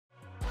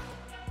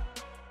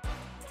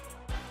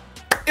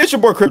It's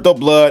your boy Crypto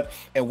Blood,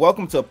 and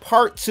welcome to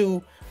part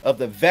 2 of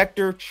the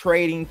Vector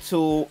Trading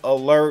Tool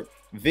Alert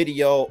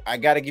video. I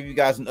got to give you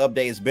guys an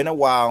update. It's been a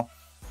while.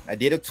 I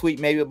did a tweet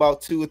maybe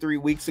about 2 or 3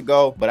 weeks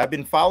ago, but I've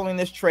been following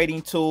this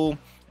trading tool,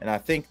 and I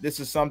think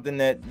this is something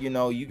that,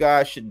 you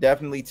guys should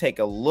definitely take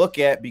a look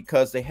at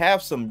because they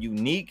have some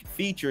unique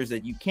features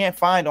that you can't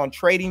find on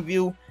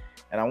TradingView,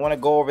 and I want to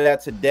go over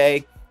that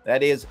today.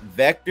 That is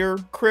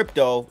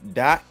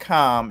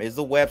vectorcrypto.com is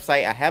the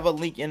website. I have a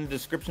link in the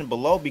description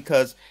below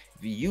because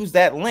if you use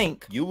that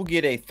link, you will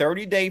get a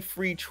 30-day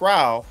free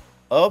trial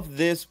of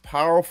this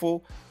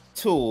powerful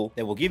tool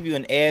that will give you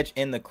an edge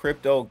in the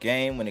crypto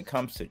game when it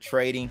comes to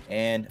trading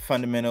and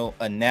fundamental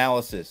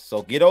analysis.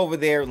 So get over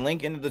there,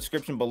 link in the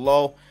description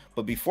below.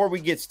 But before we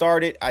get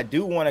started, I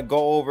do want to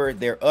go over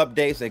their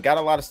updates. They got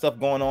a lot of stuff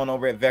going on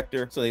over at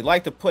Vector. So they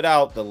like to put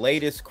out the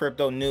latest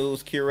crypto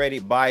news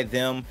curated by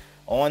them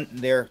on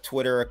their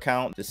Twitter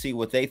account to see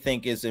what they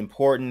think is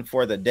important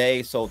for the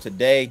day. So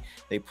today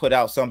they put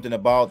out something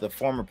about the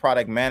former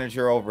product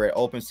manager over at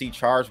OpenSea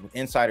charged with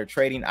insider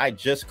trading. I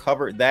just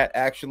covered that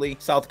actually.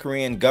 South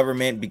Korean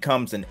government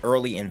becomes an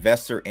early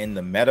investor in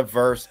the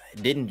metaverse.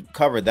 Didn't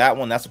cover that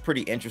one. That's a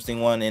pretty interesting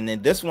one. And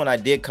then this one I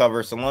did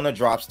cover. Solana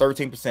drops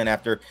 13%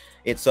 after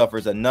it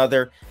suffers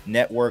another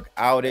network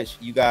outage.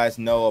 You guys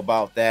know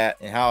about that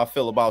and how I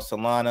feel about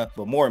Solana.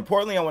 But more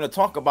importantly, I want to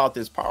talk about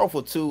this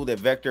powerful tool that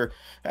Vector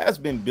has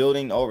been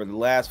building over the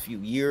last few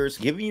years,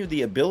 giving you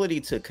the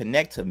ability to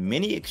connect to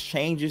many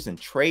exchanges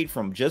and trade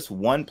from just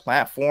one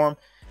platform.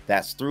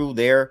 That's through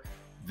their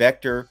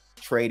Vector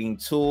trading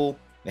tool.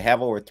 They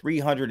have over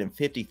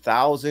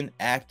 350,000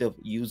 active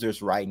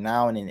users right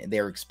now, and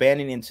they're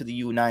expanding into the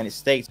United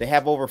States. They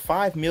have over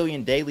 5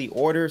 million daily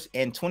orders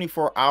and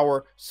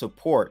 24-hour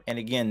support. And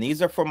again,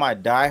 these are for my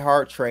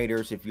diehard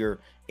traders. If you're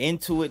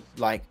into it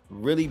like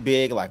really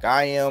big, like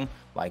I am,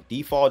 like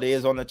Default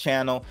is on the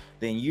channel,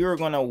 then you're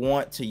going to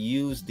want to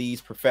use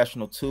these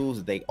professional tools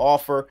that they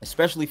offer,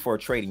 especially for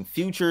trading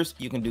futures.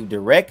 You can do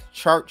direct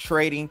chart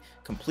trading,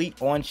 complete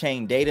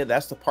on-chain data.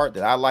 That's the part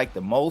that I like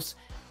the most.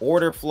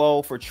 Order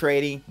flow for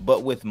trading,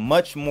 but with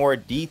much more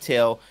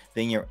detail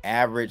than your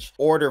average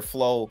order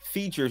flow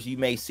features you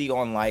may see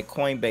on like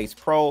Coinbase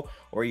Pro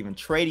or even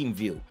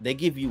TradingView. They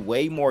give you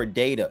way more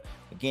data.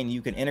 Again,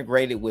 you can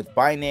integrate it with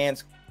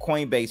Binance,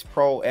 Coinbase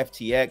Pro,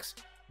 FTX,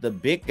 the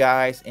big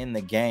guys in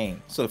the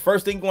game. So the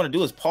first thing you want to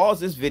do is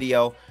pause this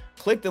video,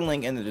 click the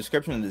link in the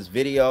description of this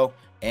video,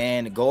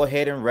 and go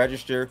ahead and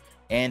register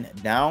and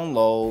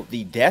download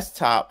the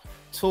desktop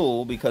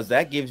tool because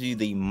that gives you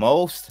the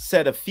most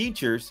set of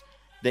features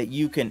that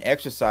you can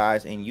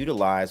exercise and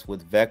utilize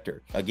with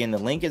Vector. Again, the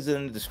link is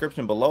in the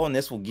description below, and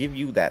this will give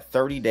you that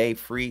 30-day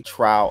free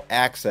trial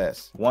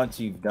access. Once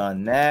you've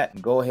done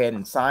that, go ahead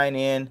and sign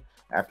in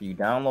after you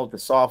download the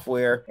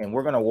software, and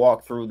we're going to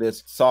walk through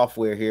this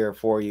software here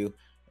for you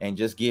and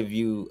just give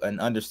you an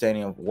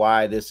understanding of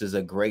why this is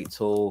a great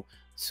tool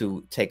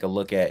to take a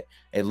look at.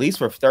 At least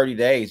for 30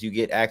 days, you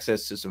get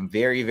access to some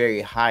very,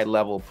 very high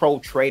level pro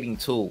trading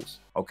tools.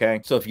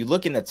 Okay, so if you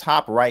look in the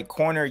top right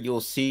corner,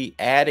 you'll see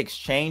add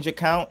exchange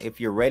account.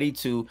 If you're ready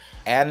to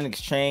add an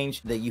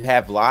exchange that you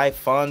have live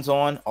funds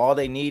on, all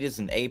they need is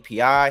an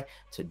API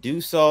to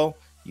do so.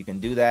 You can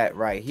do that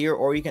right here,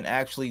 or you can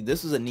actually,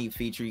 this is a neat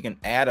feature, you can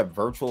add a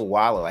virtual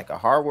wallet, like a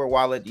hardware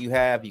wallet you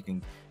have. You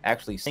can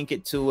actually sync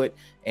it to it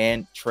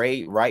and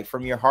trade right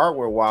from your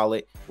hardware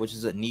wallet, which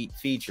is a neat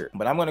feature.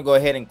 But I'm going to go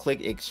ahead and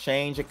click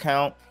exchange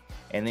account.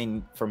 And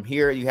then from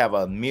here, you have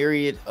a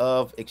myriad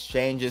of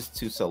exchanges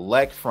to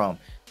select from.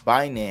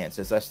 Binance,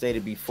 as I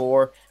stated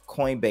before,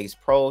 Coinbase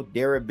Pro,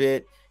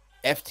 Deribit,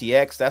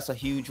 FTX, that's a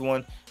huge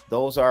one.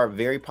 Those are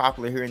very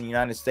popular here in the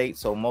United States.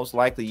 So most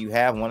likely you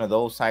have one of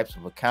those types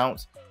of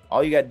accounts.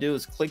 All you got to do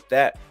is click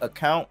that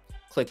account,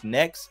 click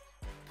next,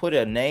 put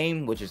a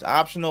name, which is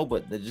optional,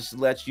 but that just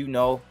lets you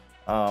know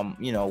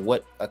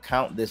what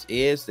account this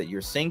is that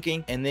you're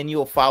syncing, and then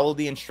you'll follow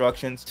the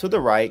instructions to the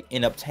right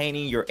in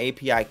obtaining your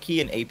API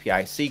key and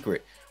API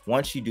secret.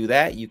 Once you do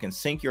that, you can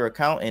sync your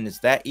account, and it's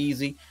that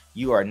easy.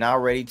 You are now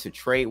ready to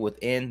trade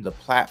within the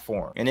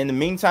platform. And in the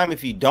meantime,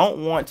 if you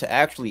don't want to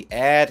actually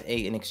add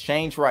an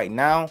exchange right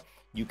now,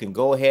 you can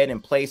go ahead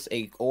and place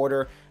a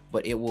order,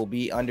 but it will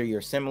be under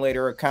your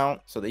simulator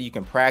account so that you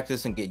can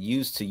practice and get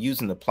used to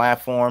using the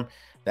platform.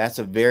 That's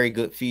a very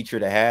good feature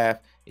to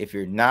have if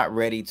you're not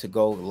ready to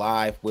go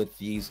live with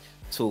these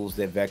tools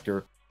that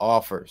Vector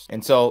offers.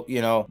 And so,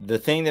 the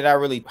thing that I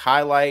really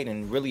highlight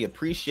and really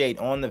appreciate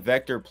on the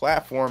Vector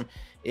platform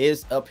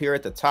is up here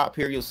at the top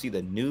here. You'll see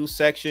the news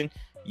section.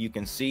 You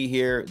can see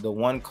here the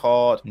one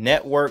called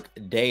network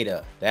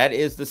data. That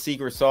is the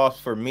secret sauce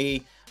for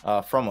me.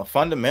 From a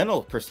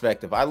fundamental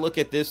perspective, I look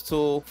at this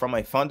tool from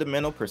a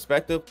fundamental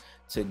perspective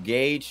to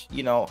gauge,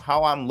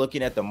 how I'm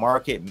looking at the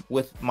market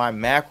with my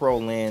macro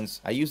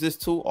lens. I use this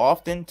tool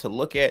often to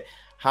look at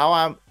how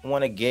I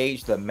want to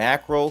gauge the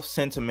macro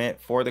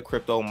sentiment for the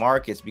crypto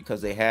markets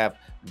because they have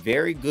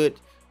very good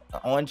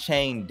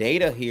on-chain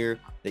data here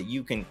that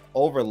you can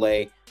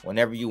overlay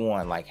whenever you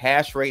want. Like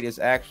hash rate is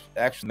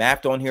actually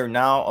mapped on here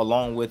now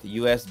along with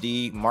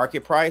USD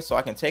market price. So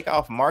I can take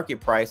off market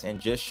price and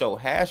just show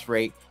hash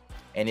rate,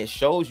 and it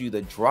shows you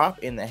the drop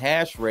in the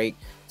hash rate.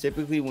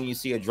 Typically when you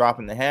see a drop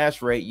in the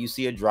hash rate, you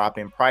see a drop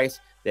in price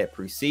that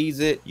precedes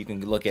it. You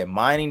can look at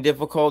mining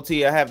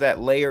difficulty. I have that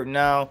layered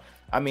now.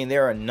 I mean,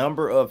 there are a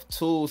number of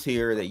tools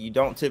here that you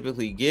don't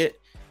typically get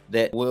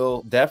that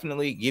will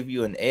definitely give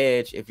you an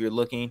edge if you're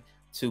looking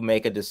to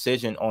make a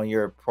decision on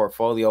your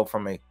portfolio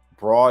from a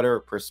broader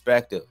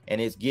perspective.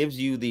 And it gives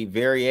you the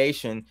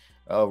variation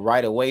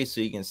right away,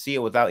 so you can see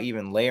it without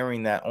even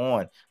layering that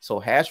on. So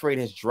hash rate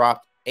has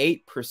dropped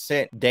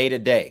 8% day to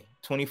day,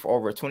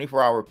 over a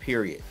 24-hour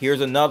period.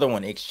 Here's another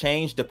one: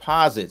 exchange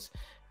deposits.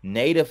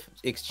 Native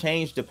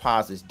exchange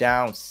deposits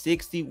down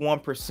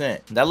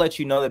 61%. That lets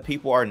you know that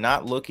people are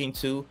not looking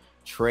to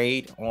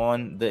trade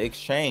on the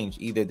exchange.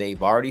 Either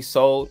they've already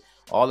sold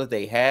all that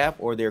they have,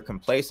 or they're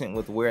complacent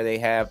with where they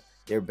have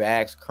their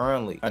bags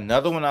currently.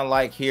 Another one I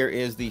like here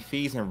is the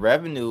fees and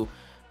revenue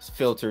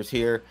filters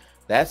here.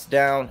 That's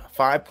down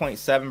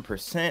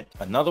 5.7%.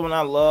 Another one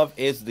I love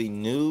is the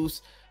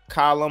news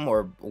column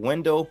or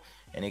window,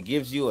 and it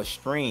gives you a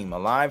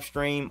live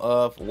stream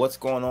of what's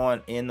going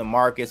on in the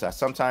markets. I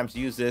sometimes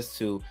use this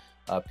to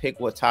pick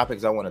what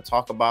topics I want to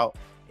talk about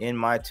in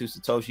my 2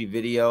 Satoshi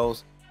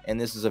videos, and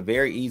this is a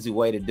very easy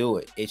way to do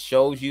it. It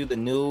shows you the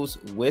news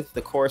with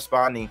the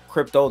corresponding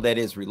crypto that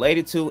is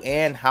related to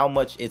and how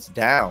much it's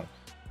down.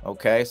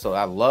 Okay, so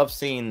I love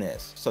seeing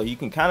this. So you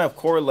can kind of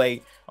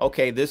correlate,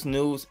 okay, this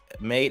news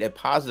made a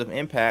positive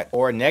impact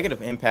or a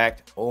negative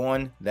impact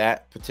on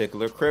that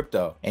particular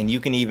crypto. And you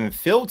can even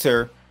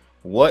filter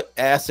what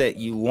asset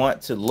you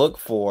want to look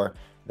for.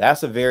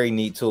 That's a very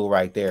neat tool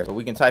right there. So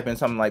we can type in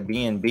something like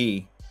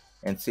BNB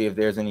and see if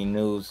there's any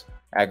news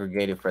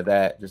aggregated for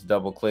that. Just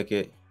double click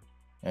it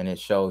and it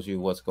shows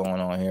you what's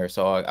going on here.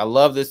 So I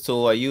love this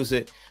tool. I use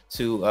it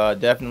to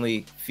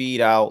definitely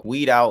weed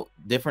out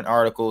different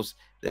articles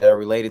that are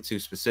related to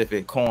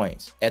specific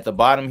coins. At the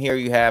bottom here,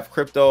 you have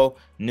crypto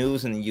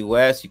news in the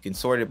US. You can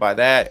sort it by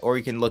that, or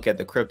you can look at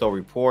the crypto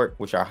report,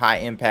 which are high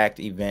impact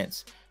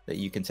events that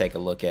you can take a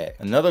look at.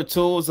 Another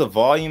tool is the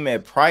volume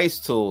at price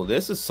tool.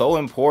 This is so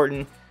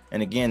important.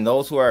 And again,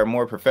 those who are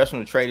more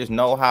professional traders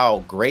know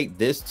how great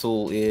this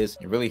tool is.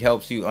 It really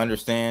helps you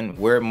understand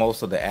where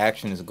most of the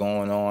action is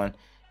going on,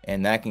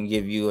 and that can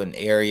give you an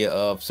area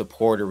of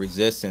support or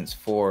resistance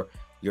for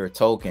your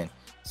token.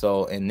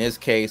 So in this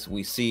case,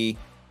 we see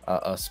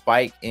a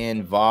spike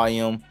in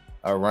volume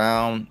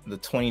around the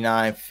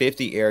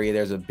 2950 area.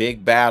 There's a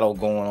big battle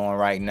going on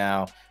right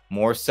now.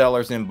 More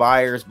sellers than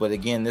buyers, but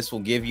again, this will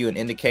give you an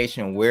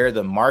indication where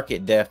the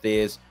market depth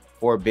is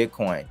for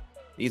Bitcoin.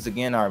 These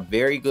again are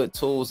very good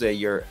tools that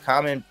your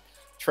common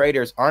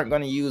traders aren't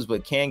going to use,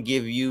 but can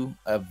give you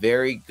a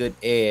very good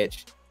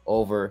edge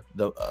over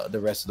the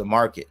rest of the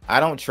market. I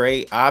don't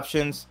trade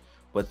options,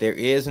 but there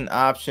is an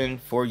option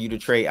for you to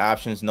trade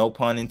options, no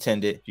pun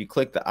intended. If you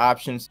click the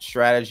options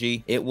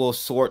strategy, it will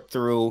sort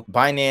through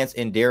Binance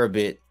and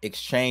Deribit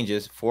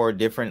exchanges for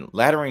different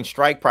laddering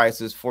strike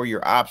prices for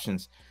your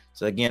options.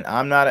 So again,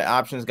 I'm not an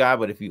options guy,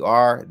 but if you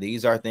are,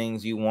 these are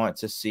things you want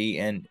to see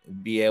and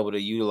be able to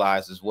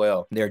utilize as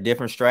well. There are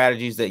different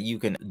strategies that you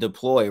can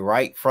deploy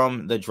right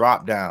from the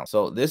drop down.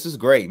 So this is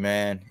great,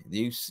 man.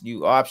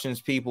 You options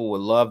people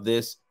would love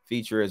this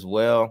feature as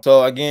well.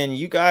 So again,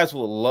 you guys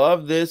will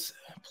love this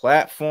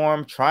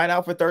platform. Try it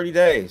out for 30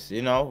 days,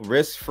 you know,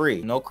 risk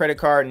free, no credit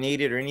card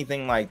needed or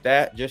anything like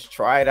that. Just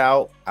try it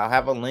out. I'll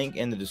have a link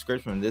in the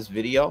description of this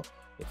video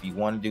if you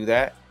want to do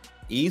that.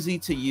 Easy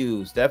to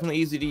use, definitely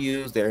easy to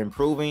use. They're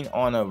improving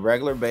on a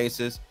regular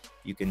basis.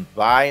 You can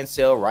buy and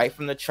sell right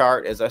from the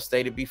chart, as I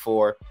stated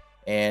before,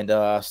 and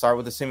start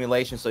with the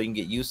simulation so you can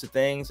get used to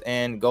things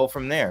and go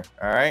from there.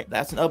 All right,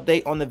 that's an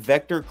update on the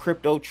Vector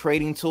crypto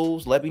trading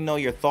tools. Let me know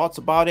your thoughts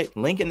about it.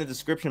 Link in the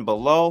description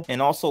below,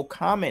 and also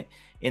comment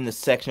in the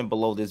section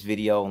below this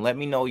video and let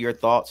me know your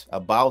thoughts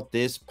about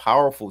this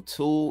powerful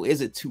tool.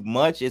 Is it too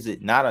much? Is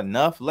it not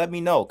enough? Let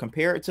me know.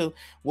 Compare it to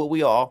what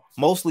we all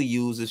mostly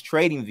use as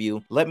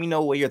TradingView. Let me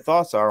know what your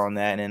thoughts are on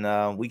that,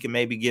 and we can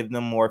maybe give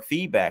them more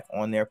feedback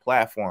on their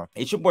platform.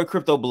 It's your boy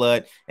Crypto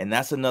Blood, and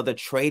that's another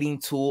trading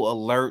tool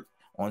alert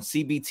on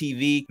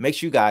CBTV. Make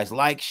sure you guys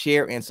like,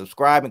 share, and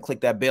subscribe, and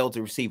click that bell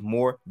to receive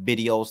more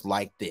videos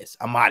like this.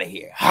 I'm out of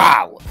here.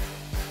 Holla!